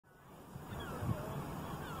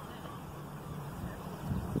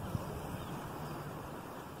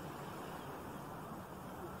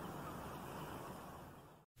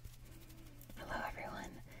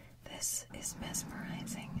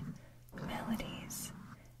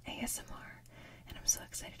ASMR, and I'm so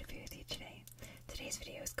excited to be with you today. Today's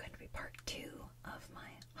video is going to be part 2 of my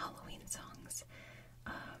Halloween songs.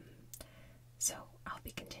 So I'll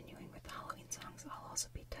be continuing with the Halloween songs. I'll also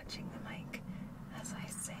be touching the mic as I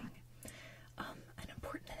sing. An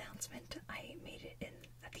important announcement, I made it in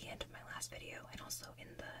at the end of my last video and also in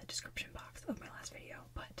the description box of my last video,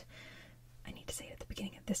 but I need to say it at the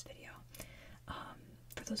beginning of this video.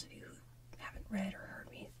 For those of you who haven't read or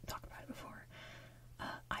heard me talk about it before,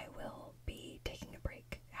 I will be taking a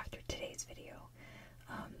break after today's video.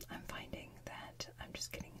 I'm finding that I'm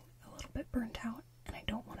just getting a little bit burnt out, and I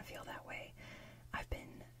don't want to feel that way. I've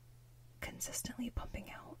been consistently pumping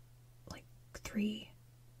out like 3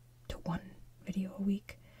 to 1 video a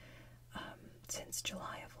week since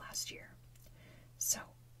July of last year. So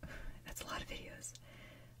that's a lot of videos.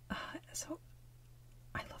 So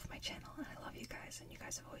I love my channel and I love you guys, and you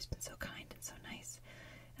guys have always been so kind and so nice.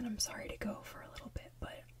 And I'm sorry to go for a little bit,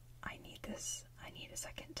 but I need this. I need a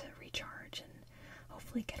second to recharge and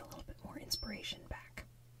hopefully get a little bit more inspiration back.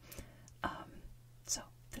 So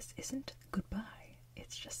this isn't goodbye.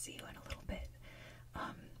 It's just see you in a little bit.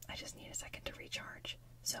 I just need a second to recharge.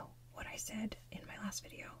 So what I said in my last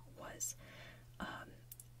video was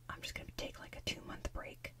I'm just going to take like a 2-month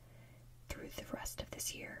break through the rest of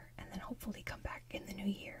this year, and then hopefully come back in the new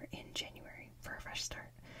year in January for a fresh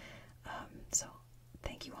start. So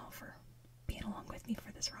thank you all for being along with me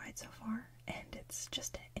for this ride so far, and it's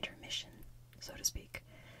just an intermission, so to speak.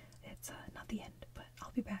 It's not the end, but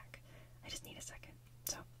I'll be back. I just need a second.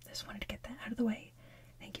 So I just wanted to get that out of the way.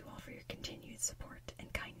 Thank you all for your continued support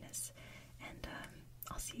and kindness, and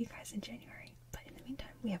I'll see you guys in January. But in the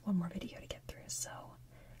meantime, we have one more video to get through, so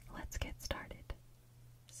let's get started.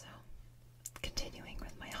 So, continuing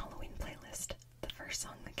with my Halloween playlist, the first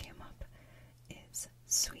song that came up is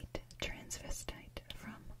Sweet Transvestite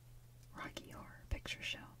from Rocky Horror Picture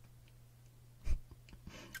Show.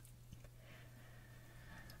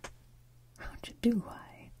 How'd you do,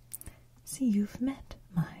 I see you've met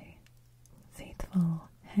my faithful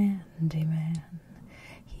handyman.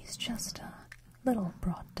 He's just a little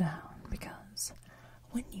brought down because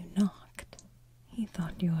when you knocked, he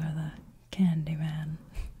thought you were the Candyman.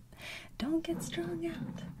 Don't get strung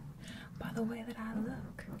out by the way that I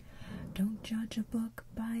look. Don't judge a book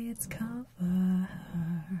by its cover.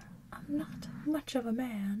 I'm not much of a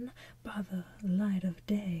man by the light of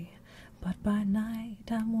day, but by night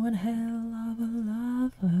I'm one hell of a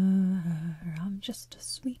lover. I'm just a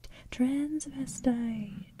sweet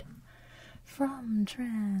transvestite from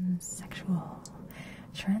transsexual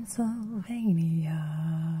Transylvania.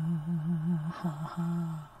 Ha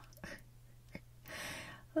ha.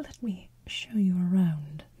 Let me show you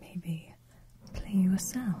around, maybe play you a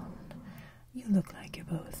sound. You look like you're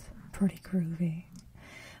both pretty groovy.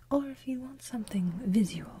 Or if you want something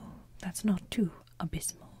visual that's not too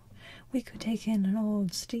abysmal, we could take in an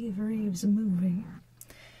old Steve Reeves movie.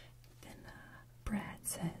 Then Brad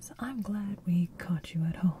says, I'm glad we caught you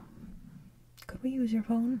at home. Could we use your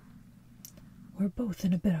phone? We're both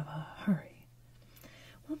in a bit of a hurry.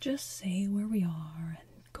 We'll just say where we are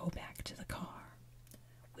and go back to the car.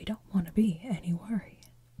 We don't want to be any worry.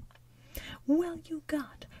 Well, you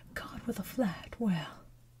got caught with a flat. Well,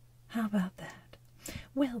 how about that?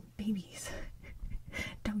 Well, babies,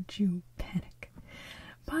 don't you panic.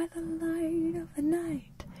 By the light of the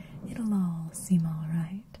night, it'll all seem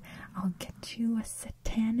alright. I'll get you a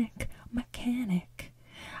satanic mechanic.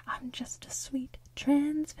 I'm just a sweet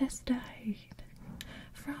transvestite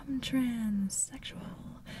from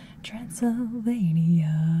transsexual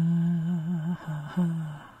Transylvania.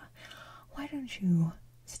 Why don't you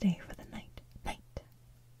stay for the night?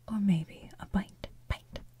 Or maybe a pint.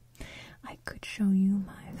 I could show you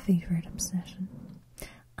my favorite obsession.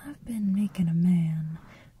 I've been making a man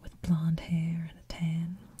with blonde hair and a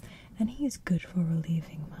tan, and he's good for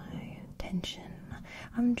relieving my tension.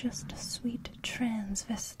 I'm just a sweet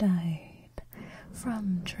transvestite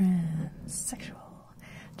from transsexual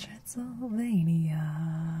Transylvania.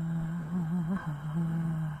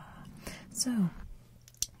 So,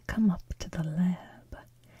 come up to the lab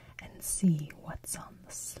and see what's on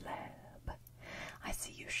the slab. I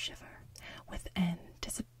see you shiver with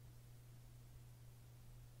anticipation.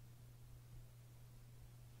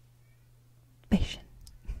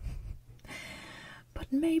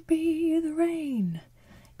 But maybe the rain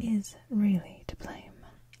is really to blame.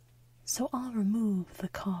 So I'll remove the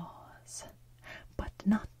cause, but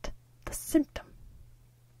not the symptom.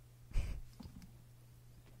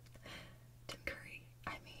 Tim Curry,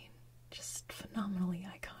 I mean, just phenomenally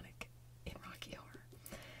iconic in Rocky Horror.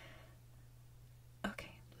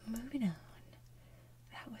 Okay, moving on.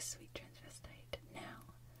 That was Sweet Transvestite.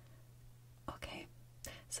 Now,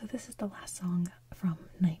 So this is the last song from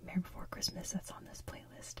Nightmare Before Christmas that's on this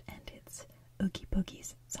playlist, and it's Oogie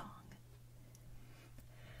Boogie's song.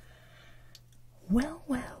 Well,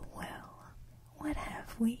 well, well, what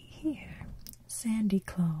have we here? Sandy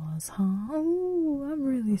Claus, huh? Ooh, I'm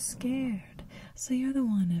really scared. So you're the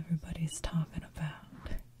one everybody's talking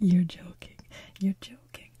about. You're joking. You're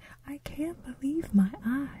joking. I can't believe my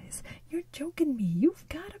eyes. You're joking me. You've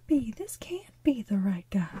gotta be. This can't be the right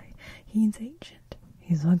guy. He's ancient.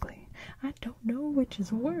 He's ugly. I don't know which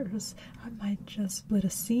is worse. I might just split a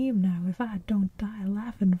seam now if I don't die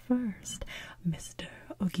laughing first. Mr.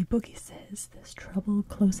 Oogie Boogie says there's trouble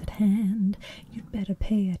close at hand. You'd better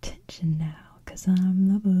pay attention now, 'cause I'm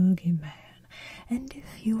the boogeyman. And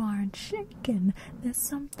if you aren't shaken, there's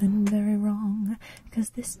something very wrong, 'cause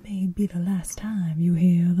this may be the last time you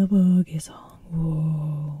hear the boogie song.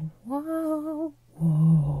 Whoa, whoa,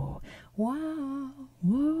 whoa, whoa, whoa,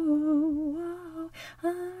 whoa,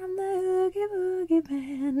 I'm the Oogie Boogie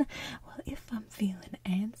Man. Well, if I'm feeling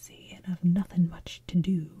antsy and I've nothing much to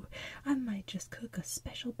do, I might just cook a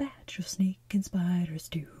special batch of snake and spider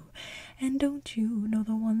stew. And don't you know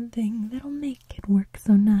the one thing that'll make it work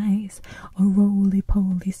so nice? A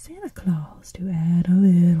roly-poly Santa Claus to add a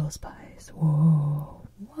little spice. Whoa,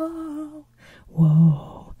 whoa,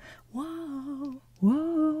 whoa, whoa,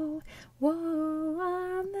 whoa, whoa,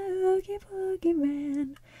 I'm the Oogie Boogie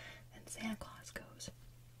Man. And Santa Claus goes,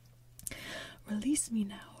 release me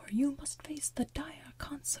now, or you must face the dire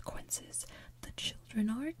consequences. The children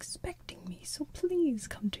are expecting me, so please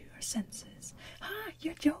come to your senses. Ah,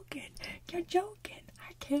 you're joking. You're joking.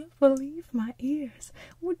 I can't believe my ears.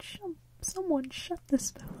 Would someone shut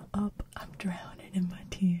this fella up? I'm drowning in my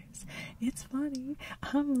tears. It's funny.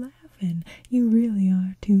 I'm laughing. You really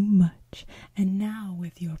are too much. And now,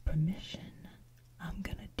 with your permission, I'm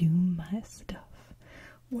gonna do my stuff.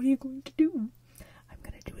 What are you going to do? I'm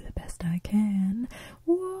gonna do the best I can.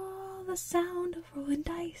 Whoa, the sound of rolling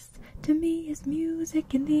dice to me is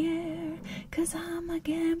music in the air. 'Cause I'm a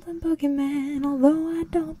gambling boogeyman, although I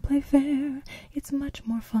don't play fair. It's much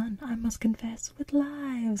more fun, I must confess, with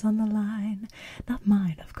lives on the line. Not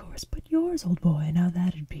mine, of course, but yours, old boy, now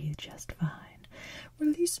that'd be just fine.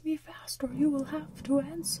 Release me fast, or you will have to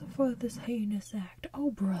answer for this heinous act. Oh,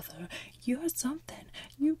 brother, you're something.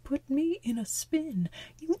 You put me in a spin.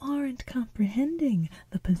 You aren't comprehending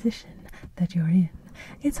the position that you're in.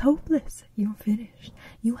 It's hopeless. You're finished.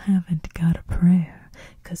 You haven't got a prayer,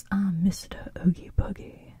 'cause I'm Mr. Oogie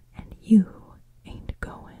Boogie, and you ain't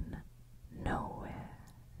going nowhere.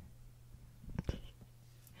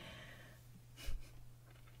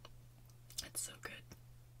 That's so good.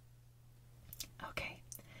 Okay,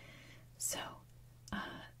 so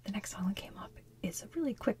the next song that came up is a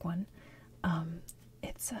really quick one.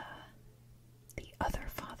 It's the Other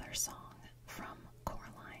Father song from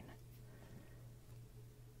Coraline,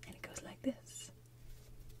 and it goes like this.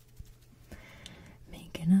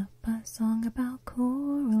 Making up a song about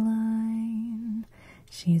Coraline.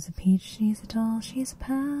 She's a peach, she's a doll, she's a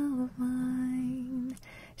pal of mine.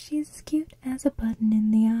 She's as cute as a button in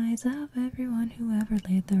the eyes of everyone who ever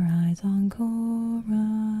laid their eyes on Coraline.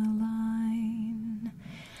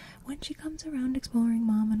 When she comes around exploring,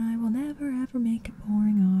 Mom and I will never ever make it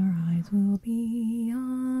boring. Our eyes will be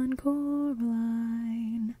on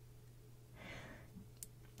Coraline.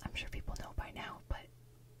 I'm sure people know by now, but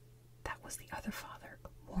that was the Other Father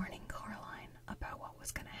warning Coraline about what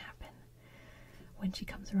was going to happen. When she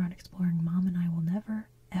comes around exploring, Mom and I will never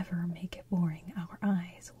ever make it boring. Our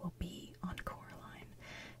eyes will be on Coraline.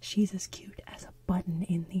 She's as cute as a button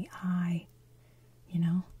in the eye, you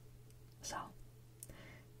know? So,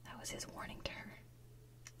 that was his warning to her.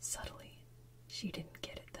 Subtly. She didn't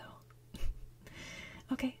get it, though.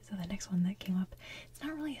 Okay, so the next one that came up, it's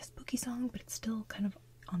not really a spooky song, but it's still kind of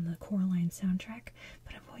on the Coraline soundtrack,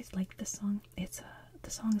 but I've always liked this song. The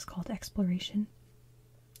song is called Exploration,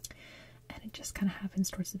 and it just kind of happens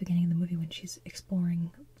towards the beginning of the movie when she's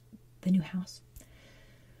exploring the new house.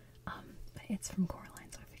 It's from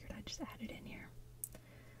Coraline, so I figured I'd just add it in here.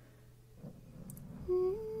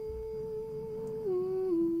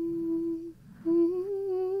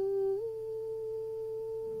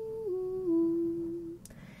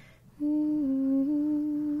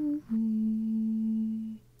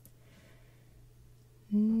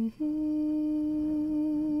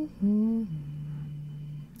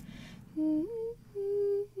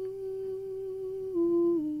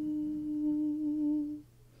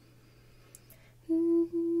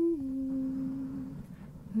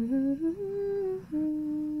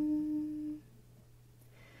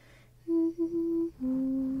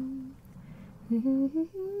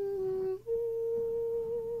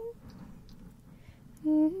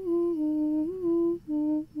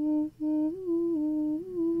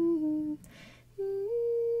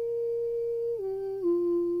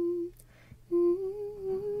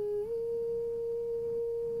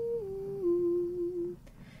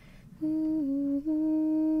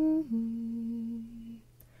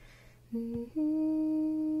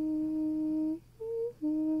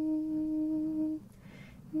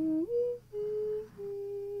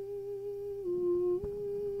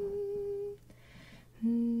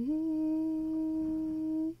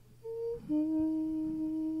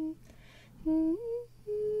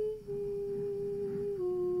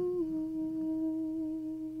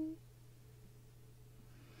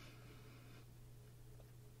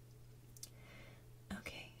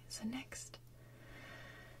 so next,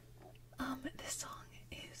 this song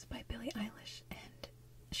is by Billie Eilish, and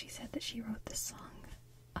she said that she wrote this song.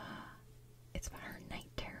 It's about her night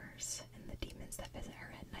terrors and the demons that visit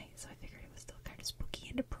her at night, so I figured it was still kind of spooky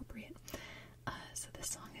and appropriate. So this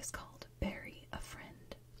song is called Bury a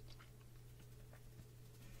Friend.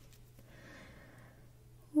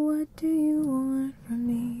 What do you want from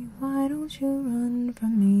me? Why don't you run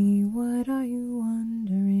from me? What are you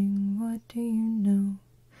wondering? What do you know?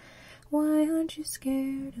 Why aren't you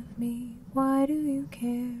scared of me? Why do you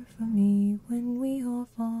care for me? When we all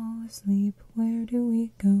fall asleep, where do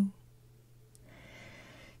we go?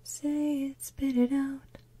 Say it, spit it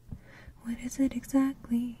out. What is it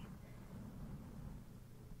exactly?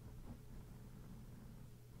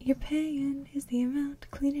 You're paying is the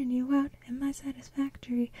amount, cleaning you out. Am I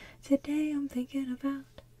satisfactory? Today I'm thinking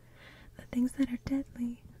about the things that are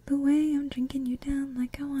deadly. The way I'm drinking you down,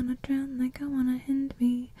 like I wanna drown, like I wanna end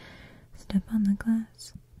me. Step on the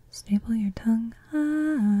glass, staple your tongue,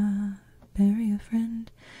 bury a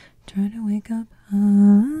friend, try to wake up,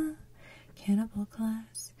 cannibal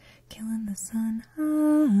class, killing the sun,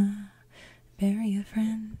 bury a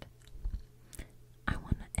friend. I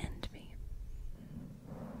wanna end me.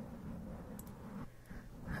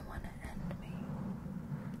 I wanna end me.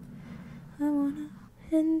 I wanna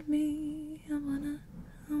end me.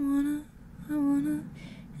 I wanna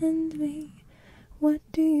end me. What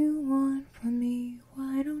do you want from me?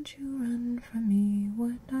 Why don't you run from me?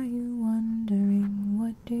 What are you wondering?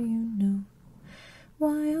 What do you know?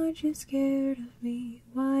 Why aren't you scared of me?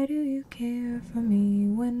 Why do you care for me?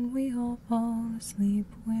 When we all fall asleep,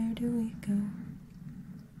 where do we go?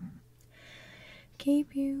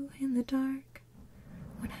 Keep you in the dark.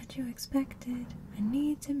 What had you expected? I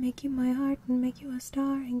need to make you my heart and make you a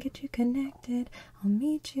star and get you connected. I'll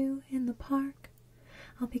meet you in the park.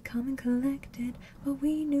 I'll be calm and collected, but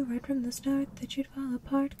we knew right from the start that you'd fall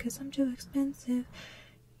apart 'cause I'm too expensive.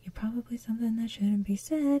 You're probably something that shouldn't be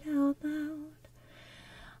said out loud.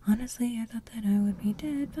 Honestly, I thought that I would be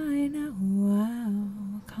dead by now.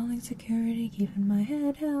 Wow, calling security, keeping my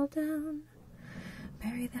head held down.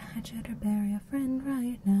 Bury the hatchet or bury a friend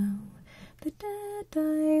right now. The dead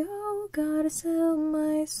die, oh, gotta sell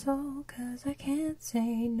my soul, 'cause I can't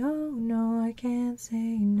say no, no, I can't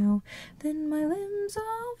say no. Then my limbs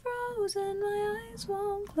all froze and my eyes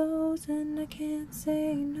won't close, and I can't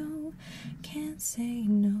say no, can't say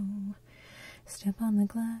no. Step on the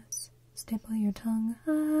glass, staple your tongue,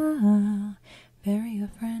 bury a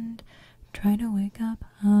friend, try to wake up,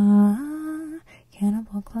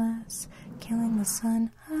 cannibal class, killing the sun,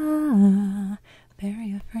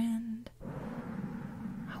 bury a friend.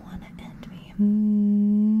 I wanna end me.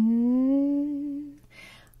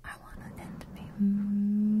 I wanna end me.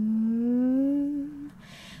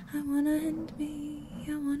 I wanna end me.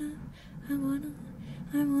 I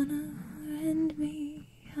wanna end me.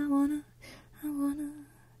 I wanna.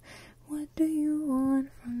 What do you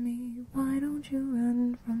want from me? Why don't you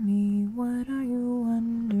run from me? What are you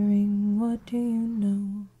wondering? What do you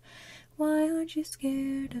know? Why aren't you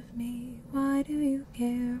scared of me? Why do you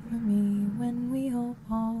care for me? When we all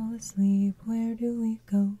fall asleep, where do we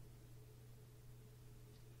go?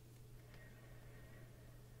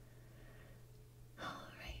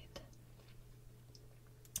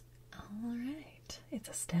 Alright. It's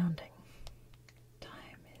astounding.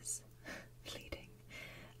 Time is fleeting.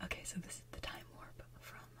 Okay, so this is the time warp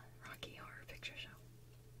from Rocky Horror Picture Show.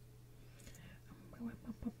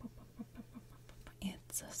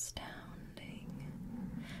 It's astounding.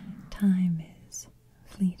 Time is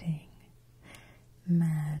fleeting.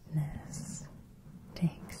 Madness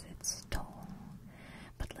takes its toll.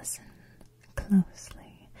 But listen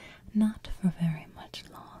closely, not for very much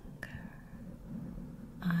longer.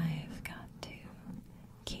 I've got to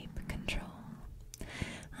keep control.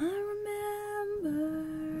 I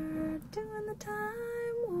remember doing the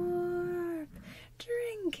time warp,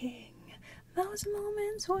 drinking those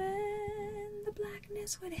moments when the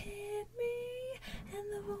blackness would hit me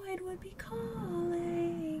and the void would be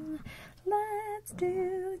calling. Let's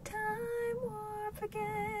do the time warp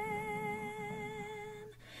again.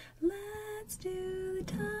 Let's do the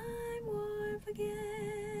time warp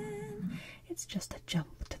again. It's just a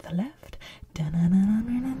jump to the left,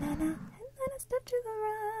 da-na-na-na-na-na-na, and then a step to the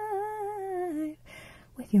right.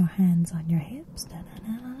 With your hands on your hips,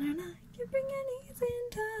 da-na-na-na-na-na, you bring your knees in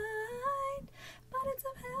tight. But it's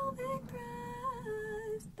a pelvic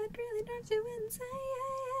thrust that really drives you insane.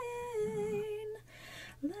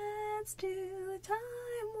 Let's do the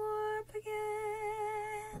time warp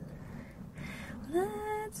again.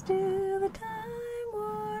 Let's do the time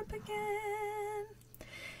warp again.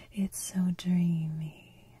 It's so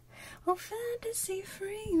dreamy. Oh, fantasy,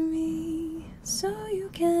 free me, so you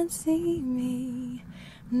can't see me.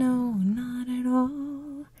 No, not at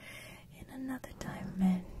all. In another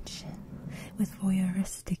dimension, with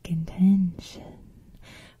voyeuristic intention,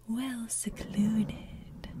 well secluded,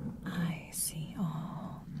 I see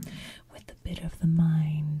all. With a bit of the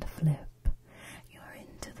mind flip, you're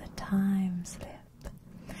into the time slip,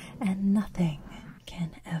 and nothing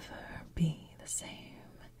can ever be the same.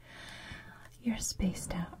 You're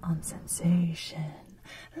spaced out on sensation,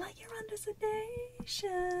 like you're under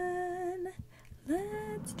sedation.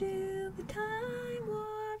 Let's do the time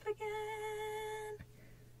warp again.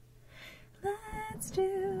 Let's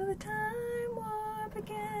do the time warp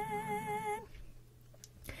again.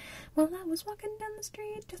 Well, I was walking down the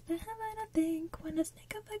street just to having a think, when a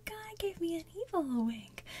snake of a guy gave me an evil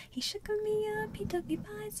wink. He shook me up, he took me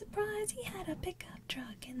by surprise. He had a pickup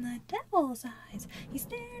truck in the devil's eyes. He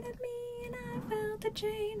stared at me and I felt a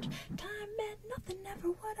change. Time meant nothing, never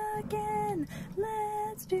would again.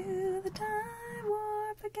 Let's do the time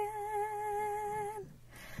warp again.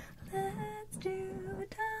 Let's do the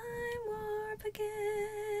time warp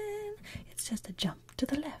again. It's just a jump to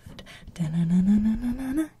the left, da-na-na-na-na-na-na,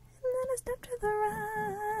 and then a step to the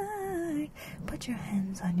right. Put your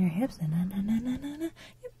hands on your hips, and na-na-na-na-na-na.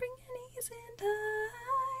 You bring your knees in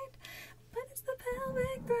tight, but it's the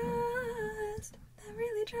pelvic thrust that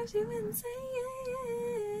really drives you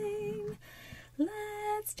insane.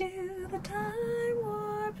 Let's do the time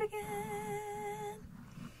warp again.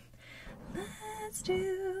 Let's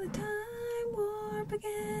do the time warp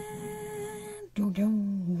again.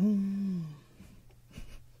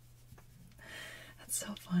 That's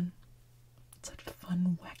so fun. Such a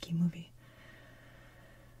fun, wacky movie.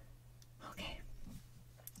 Okay.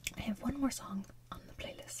 I have one more song on the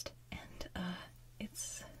playlist, and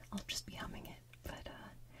I'll just be humming it, but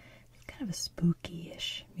it's kind of a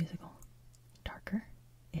spooky-ish musical.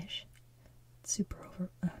 Darker-ish. Super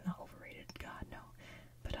not overrated, God, no.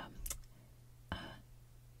 But,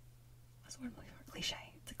 what's the word I'm looking for?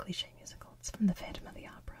 Cliche. It's a cliche musical. It's from the Phantom of the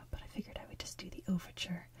Opera, but I figured I would just do the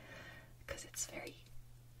Overture, because it's very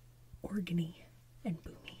organy and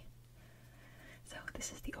boomy. So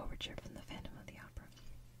this is the Overture from the Phantom of the Opera.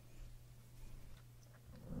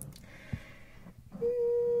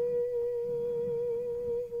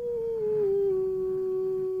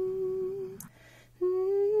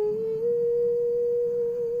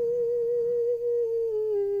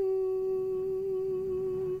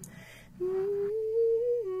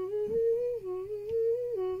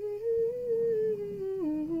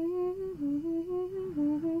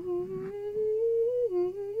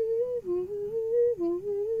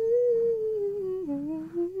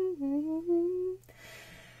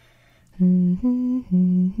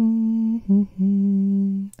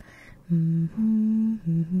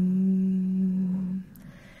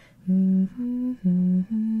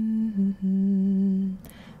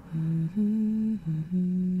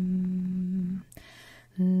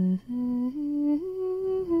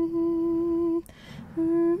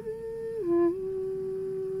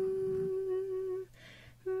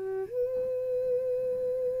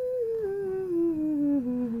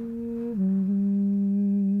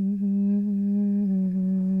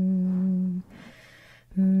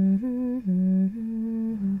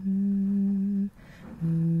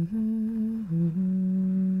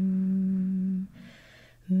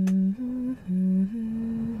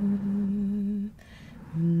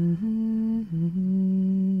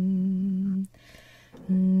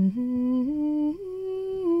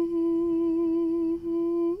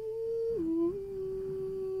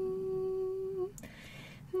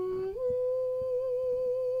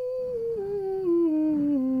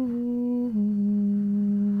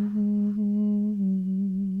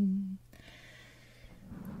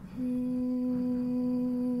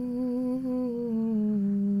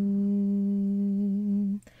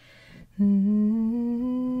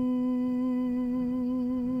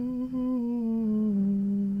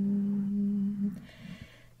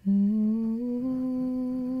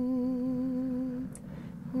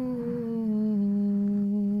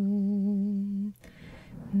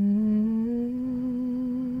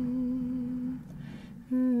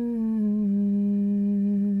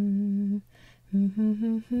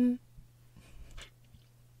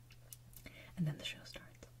 And then the show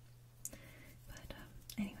starts. But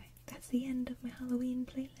anyway, that's the end of my Halloween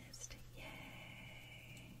playlist.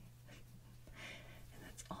 Yay! And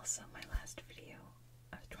that's also my last video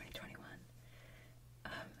of 2021.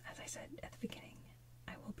 As I said at the beginning,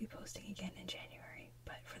 I will be posting again in January,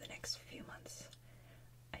 but for the next few months,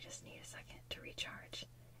 I just need a second to recharge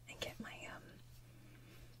and get my,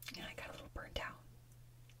 I got a little burnt out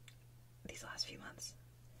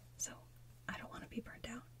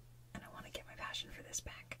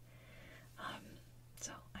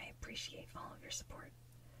all of your support.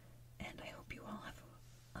 And I hope you all have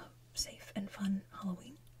a safe and fun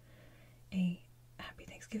Halloween, a happy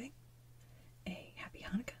Thanksgiving, a happy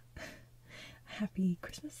Hanukkah, a happy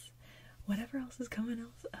Christmas, whatever else is coming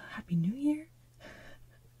else, a happy New Year.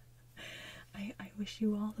 I wish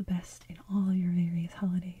you all the best in all your various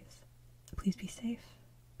holidays. Please be safe,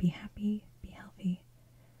 be happy, be healthy,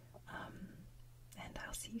 and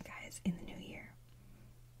I'll see you guys in the new year.